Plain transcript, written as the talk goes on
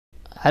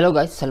Hello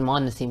guys,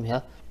 Salman Naseem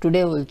here.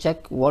 Today we'll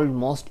check world's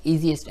most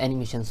easiest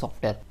animation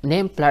software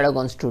named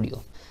Plotagon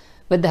Studio.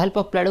 With the help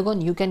of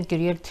Plotagon, you can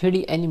create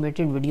 3D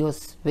animated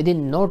videos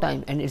within no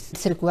time and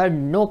it's required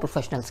no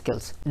professional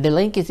skills. The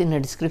link is in the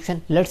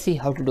description. Let's see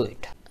how to do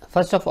it.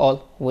 First of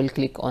all, we'll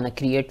click on a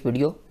create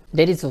video.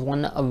 There is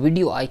a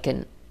video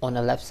icon on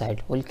the left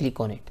side. We'll click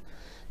on it.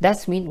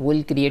 That means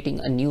we're creating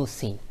a new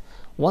scene.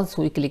 Once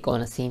we click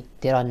on a scene,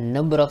 there are a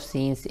number of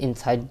scenes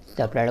inside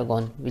the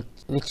Plotagon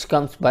which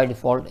comes by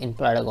default in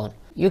Plotagon.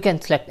 You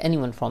can select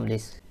anyone from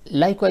this.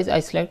 Likewise, I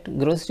select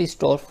grocery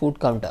store food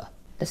counter.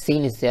 The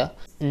scene is there.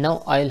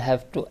 Now I'll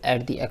have to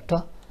add the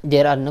actor.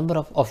 There are a number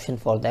of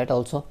options for that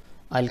also.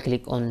 I'll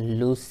click on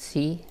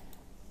Lucy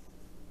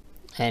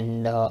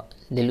and the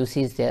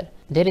Lucy is there.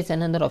 There is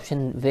another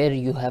option where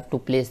you have to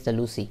place the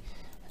Lucy.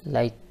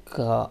 Like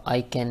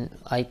I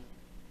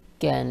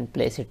can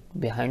place it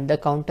behind the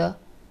counter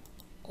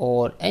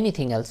or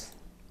anything else,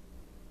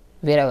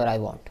 wherever I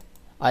want.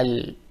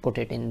 I'll put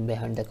it in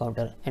behind the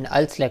counter and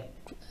I'll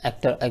select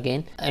actor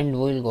again and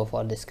we'll go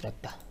for this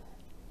character.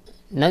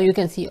 Now you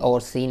can see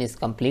our scene is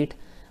complete.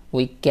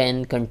 We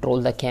can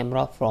control the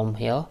camera from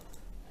here.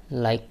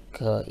 Like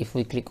if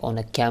we click on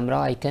a camera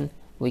icon,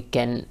 we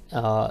can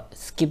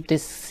skip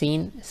this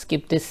scene,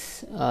 skip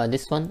this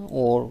one,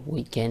 or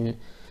we can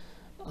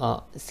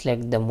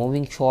select the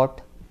moving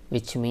shot,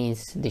 which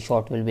means the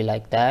shot will be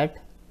like that,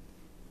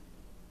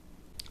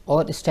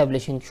 or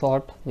establishing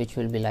shot, which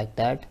will be like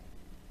that,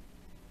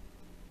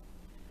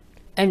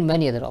 and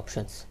many other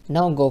options.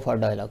 Now go for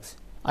dialogues.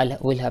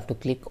 We'll have to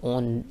click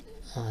on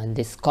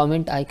this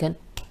comment icon.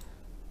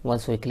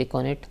 Once we click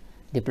on it,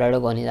 the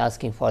Plotagon is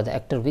asking for the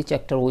actor, which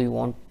actor we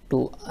want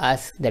to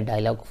ask the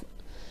dialogue,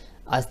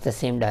 ask the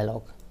same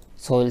dialogue.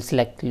 So we'll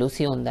select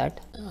Lucy on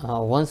that.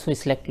 Once we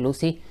select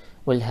Lucy,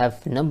 we'll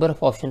have number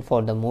of options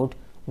for the mood.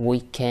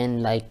 We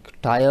can like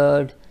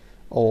tired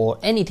or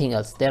anything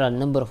else. There are a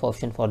number of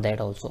options for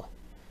that also,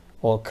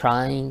 or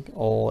crying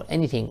or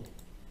anything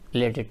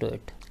related to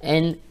it.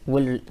 And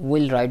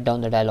we'll write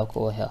down the dialogue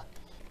over here.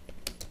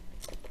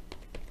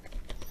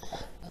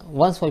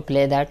 Once we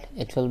play that,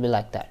 it will be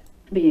like that.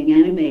 Being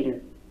Animator.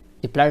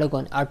 The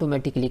Plotagon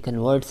automatically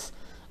converts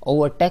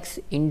our text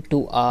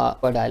into a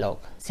dialogue.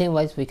 Same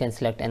wise, we can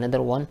select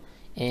another one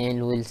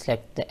and we'll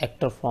select the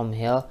actor from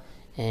here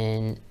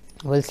and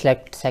we'll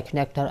select second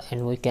actor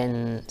and we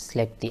can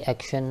select the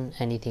action,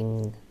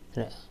 anything,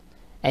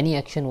 any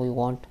action we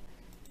want,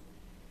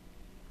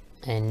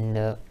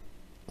 and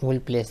we'll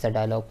place the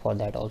dialogue for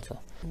that also.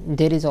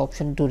 There is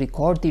option to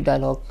record the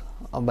dialogue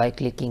by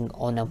clicking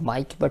on a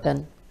mic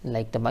button,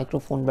 like the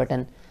microphone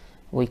button.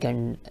 We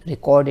can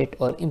record it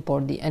or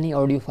import any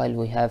audio file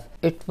we have.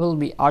 It will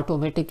be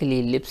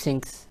automatically lip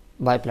syncs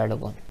by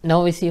Plotagon.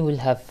 Now we see we'll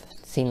have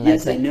scene like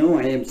Yes, that. I know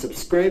I am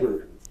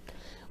subscriber.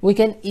 We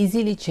can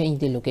easily change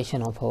the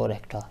location of our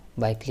actor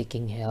by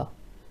clicking here.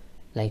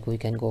 Like we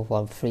can go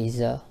for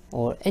freezer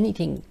or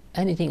anything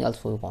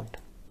else we want.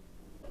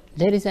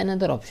 There is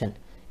another option.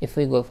 If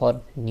we go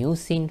for new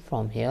scene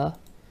from here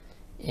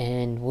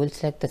and we'll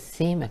select the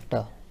same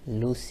actor,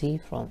 Lucy,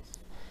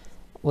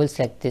 we'll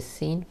select this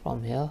scene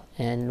from here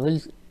and we'll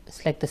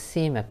select the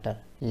same actor,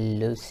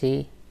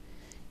 Lucy,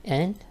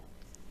 and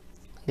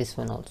this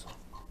one also.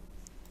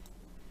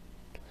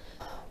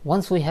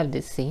 Once we have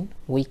this scene,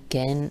 we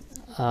can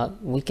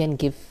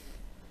give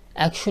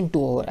action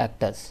to our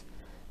actors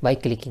by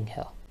clicking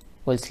here.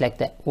 We'll select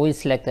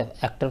the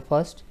actor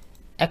first,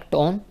 act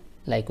on,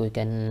 like we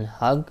can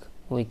hug,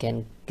 we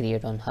can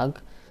create on hug,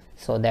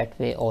 so that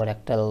way our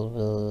actor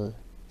will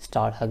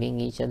start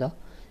hugging each other.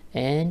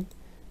 And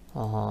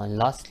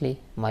lastly,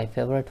 my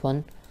favorite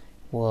one,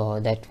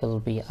 that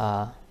will be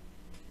a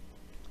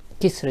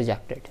kiss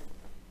rejected.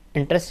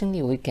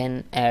 Interestingly, we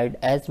can add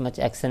as much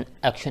action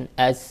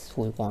as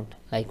we want.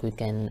 Like we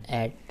can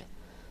add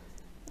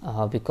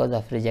because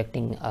of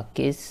rejecting a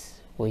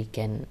kiss, we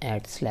can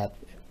add slap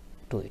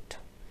to it.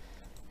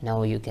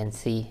 Now you can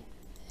see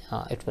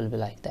it will be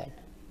like that.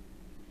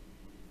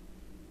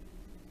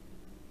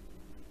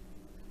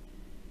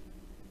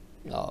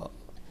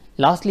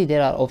 Lastly,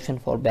 there are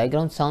options for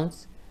background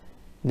sounds,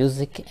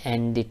 music,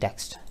 and the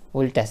text.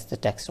 We'll test the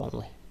text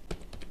only.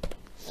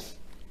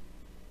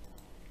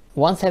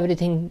 Once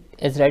everything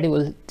is ready,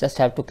 we'll just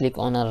have to click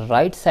on the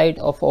right side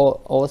of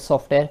our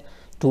software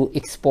to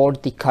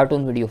export the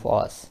cartoon video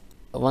for us.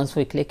 Once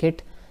we click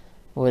it,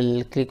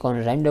 we'll click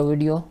on render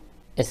video.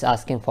 It's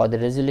asking for the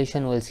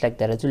resolution. We'll select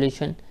the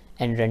resolution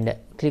and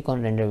click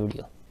on render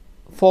video.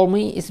 For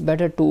me, it's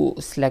better to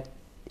select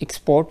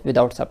export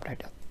without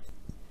subtitle.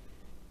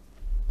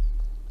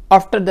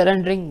 After the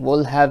rendering,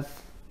 we'll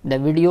have the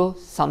video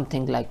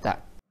something like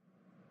that.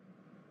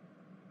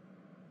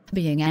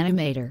 Being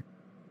Animator.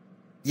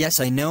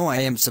 Yes, I know I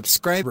am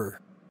subscriber.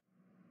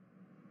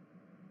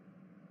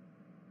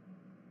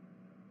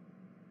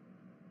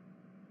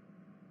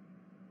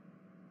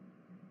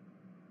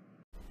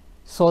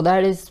 So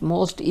that is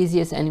most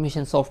easiest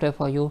animation software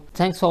for you.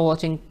 Thanks for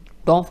watching.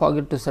 Don't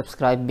forget to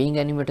subscribe Being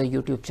Animator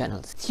YouTube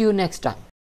channel. See you next time.